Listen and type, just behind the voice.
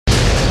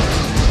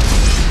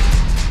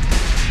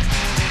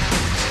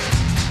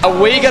Are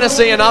we going to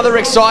see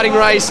another exciting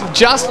race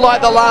just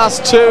like the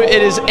last two? It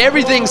is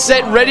everything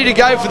set, ready to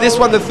go for this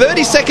one. The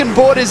 30-second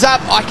board is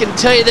up. I can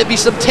tell you there'd be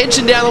some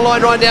tension down the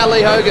line right now,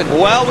 Lee Hogan.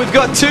 Well, we've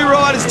got two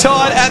riders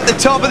tied at the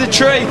top of the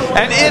tree,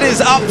 and it is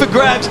up for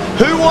grabs.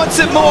 Who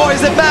wants it more? Is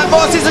it Matt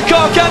Moss? Is it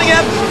Kyle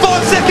Cunningham?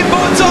 5-second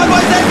board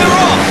sideways, and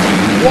they're off.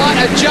 What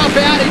a jump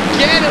out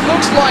again. It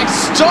looks like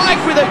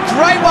Stike with a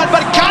great one,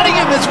 but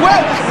Cunningham as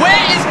well.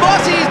 Where is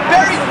Moss? He is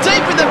buried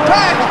deep in the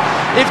pack.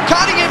 If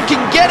Cunningham can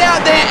get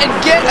out there and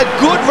get a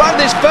good run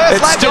this first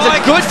lap, there's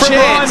a good from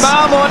chance.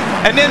 Ryan Marmont,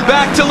 and then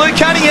back to Luke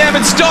Cunningham,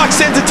 and Stike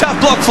sends a tough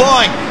block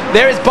flying.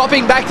 There is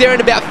Bopping back there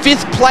in about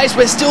 5th place.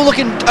 We're still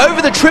looking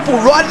over the triple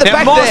right at the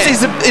back Moss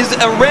there. is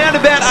around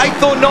about 8th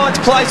or 9th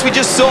place. We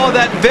just saw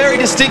that very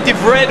distinctive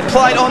red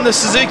plate on the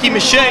Suzuki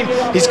machine.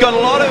 He's got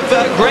a lot of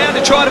ground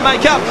to try to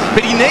make up,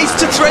 but he needs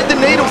to thread the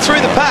needle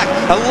through the pack.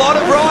 A lot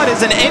of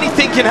riders, and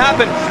anything can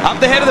happen.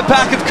 Up the head of the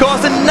pack, of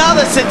course,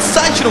 another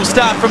sensational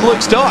start from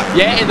Luke Stike.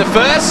 Yeah, in the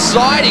first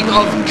sighting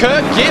of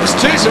Kirk Gibbs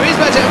too, so he's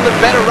about to have a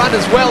better run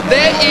as well.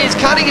 There is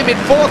Cunningham in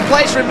 4th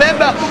place.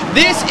 Remember,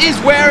 this is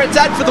where it's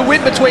at for the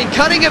win between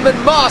Cunningham and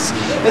Moss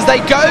as they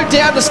go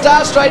down the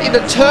start straight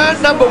into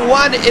turn number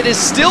 1. It is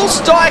still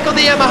Stike on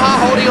the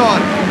Yamaha holding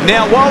on.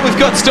 Now, while we've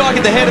got Stike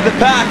at the head of the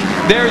pack,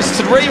 there is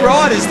 3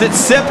 riders that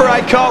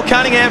separate Kyle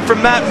Cunningham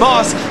from Matt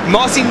Moss.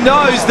 Mossy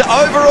knows the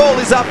overall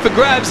is up for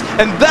grabs,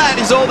 and that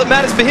is all that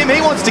matters for him.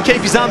 He wants to keep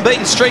his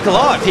unbeaten streak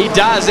alive. He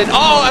does, and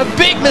oh, a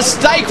big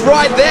mistake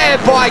right there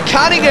by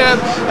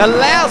Cunningham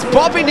allows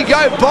Bopping to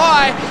go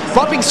by.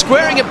 Bopping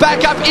squaring it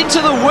back up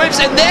into the whoops,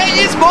 and there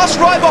is Moss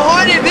right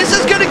behind him. This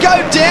is going to go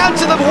down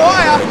to the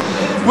wire.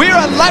 We're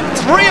on lap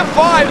 3 of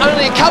 5,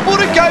 only a couple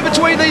to go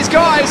between these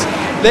guys.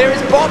 There is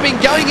Bopping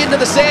going into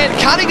the sand,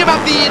 cutting him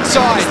up the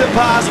inside. The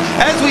pass,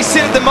 as we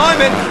sit at the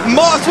moment,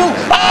 Moss will...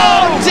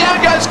 Oh,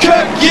 down goes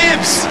Kirk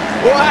Gibbs.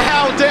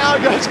 Wow,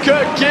 down goes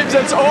Kirk Gibbs.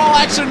 It's all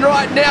action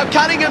right now.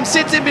 Cunningham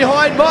sits in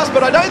behind Moss,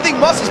 but I don't think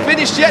Moss has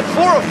finished yet.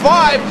 4 or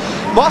 5.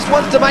 Moss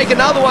wants to make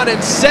another one and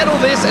settle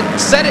this and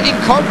set it in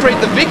concrete.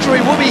 The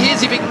victory will be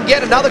his if he can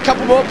get another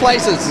couple more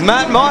places.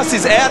 Matt Moss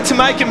is out to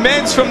make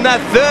amends from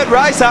that 3rd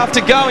race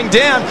after going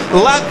down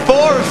lap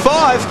 4 of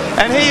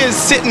 5, and he is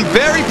sitting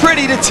very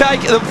pretty to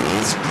take a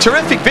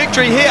terrific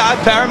victory here at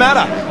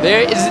Parramatta.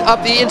 There is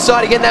up the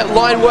inside again, that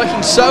line working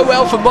so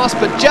well for Moss,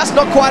 but just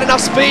not quite enough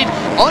speed.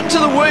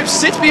 Onto the whoops,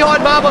 sits behind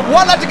Marmont.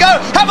 1 lap to go.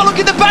 Have a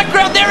look in the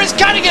background. There is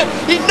Cunningham.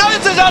 He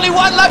knows there's only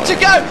 1 lap to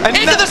go.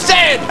 Into the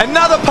sand.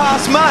 Another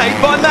pass made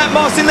by Matt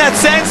Moss in that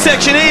sand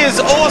section. He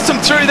is awesome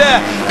through there.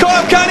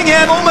 Kyle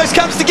Cunningham almost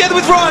comes together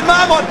with Ryan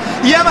Marmont.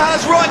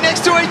 Yamaha's right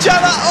next to each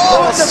other.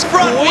 Oh, it's the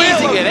front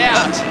wheel it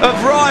out of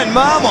Ryan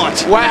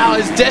Marmont. Wow,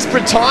 it's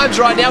desperate times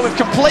right now. We've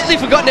completely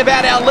forgotten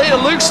about our leader.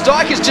 Luke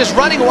Stike is just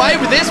running away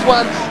with this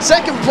one.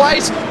 2nd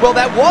place, well,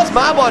 that was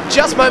Marmont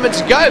just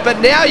moments ago,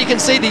 but now you can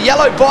see the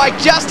yellow bike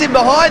just in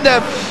behind them.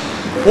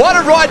 What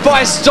a ride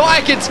by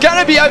Stike. It's going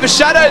to be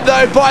overshadowed,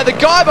 though, by the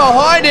guy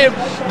behind him.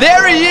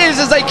 There he is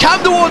as they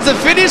come towards the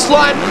finish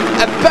line.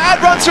 A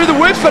bad run through the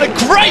whoops, but a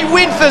great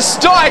win for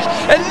Stike.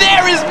 And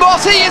there is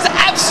Moss. He is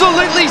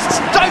absolutely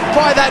stoked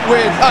by that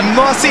win.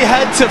 Mossy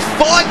had to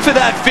fight for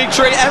that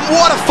victory, and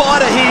what a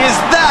fighter he is.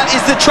 That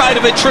is the trait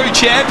of a true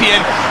champion.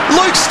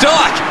 Luke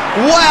Stike,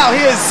 wow,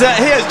 he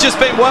has just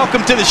been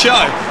welcomed to the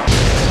show.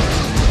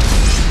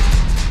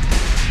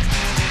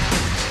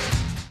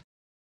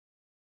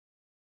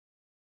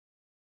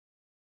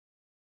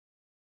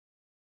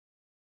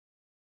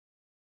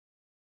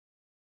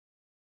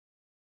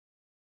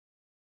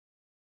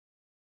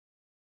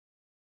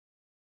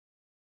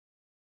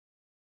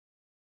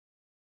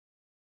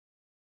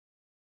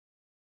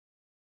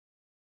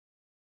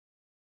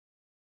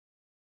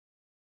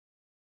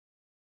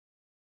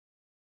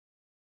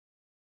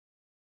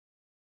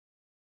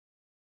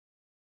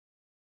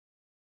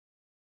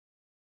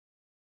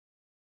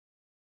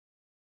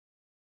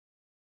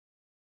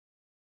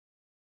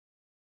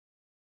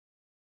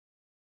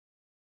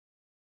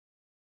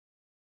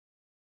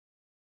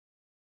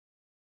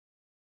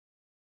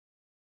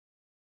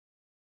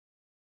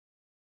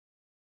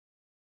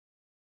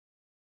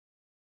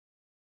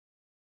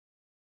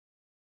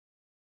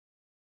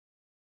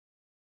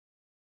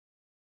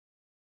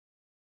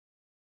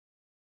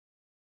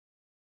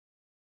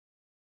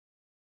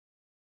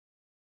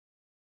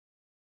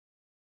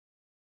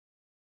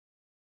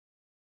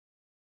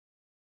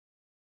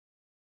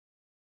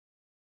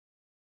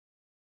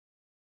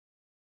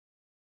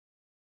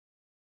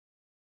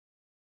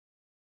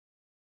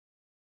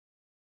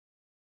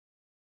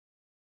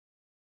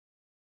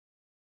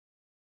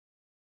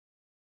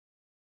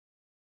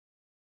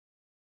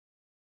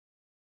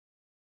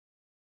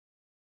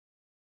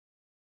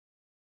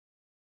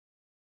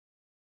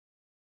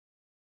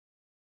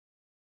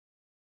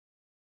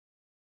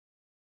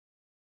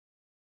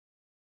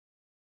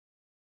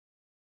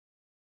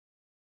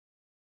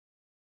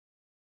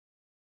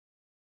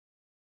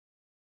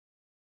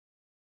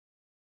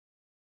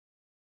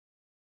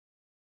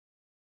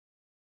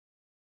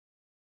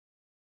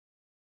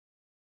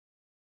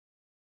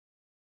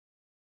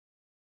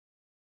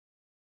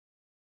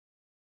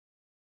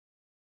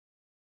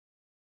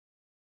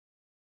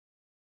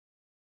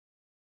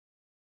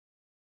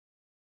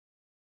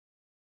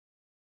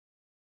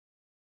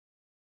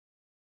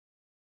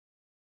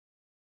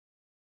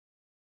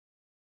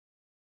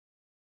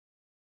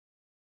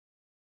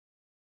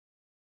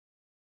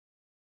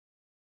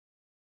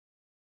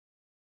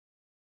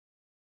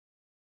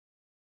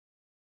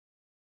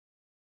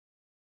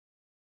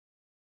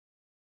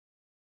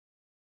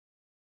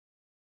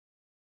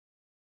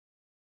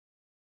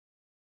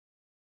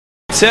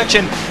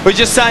 section. We're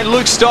just saying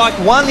Luke Stike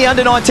won the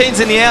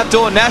under-19s in the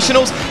Outdoor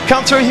Nationals.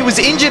 Come through, he was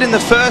injured in the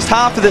first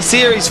half of the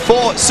series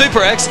for Super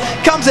X.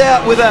 Comes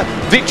out with a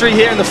victory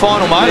here in the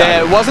final moto.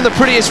 Yeah, it wasn't the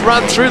prettiest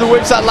run through the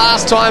whoops that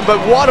last time, but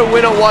what a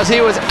win it was. He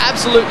was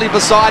absolutely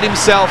beside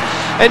himself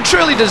and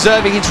truly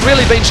deserving. He's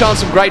really been showing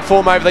some great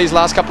form over these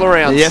last couple of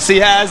rounds. Yes, he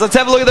has. Let's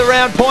have a look at the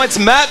round points.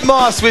 Matt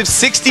Moss with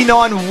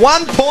 69,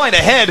 1 point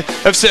ahead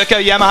of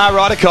Serco Yamaha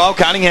rider Kyle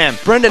Cunningham.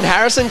 Brendan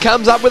Harrison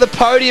comes up with a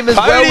podium as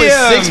well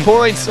with 6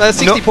 points.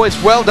 60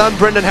 points. Well done,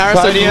 Brendan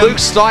Harrison. Podium. Luke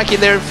Stike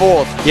in there in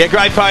 4th. Yeah,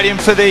 great podium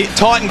for the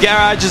Titan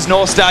Garages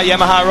North Star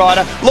Yamaha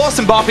rider.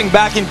 Lawson Bopping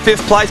back in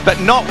 5th place, but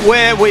not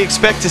where we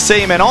expect to see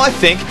him, and I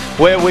think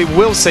where we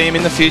will see him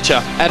in the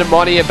future. Adam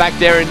Monia back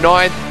there in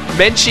 9th.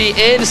 Menchie,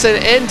 Anderson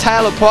and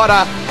Taylor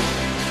Potter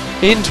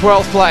in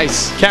 12th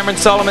place. Cameron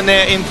Solomon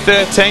there in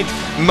 13th.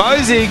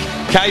 Mosig,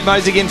 Cade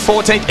Mosig in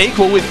 14th,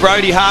 equal with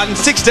Brody Harden.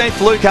 16th,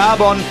 Luke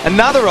Arbon,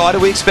 another rider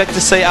we expect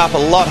to see up a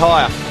lot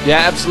higher. Yeah,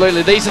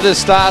 absolutely. These are the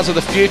stars of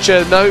the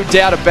future, no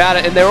doubt about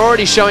it, and they're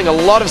already showing a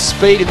lot of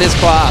speed in this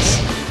class.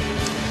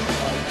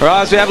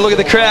 Right, as we have a look at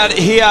the crowd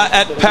here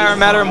at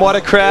Parramatta, and what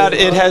a crowd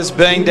it has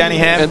been, Danny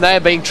Ham. And they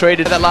are being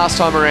treated that last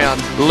time around.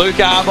 Luke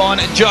Arbon,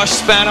 Josh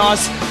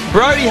Spanos,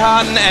 Brody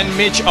Harden and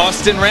Mitch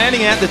Austin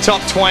rounding out the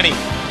top 20.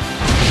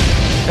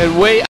 And we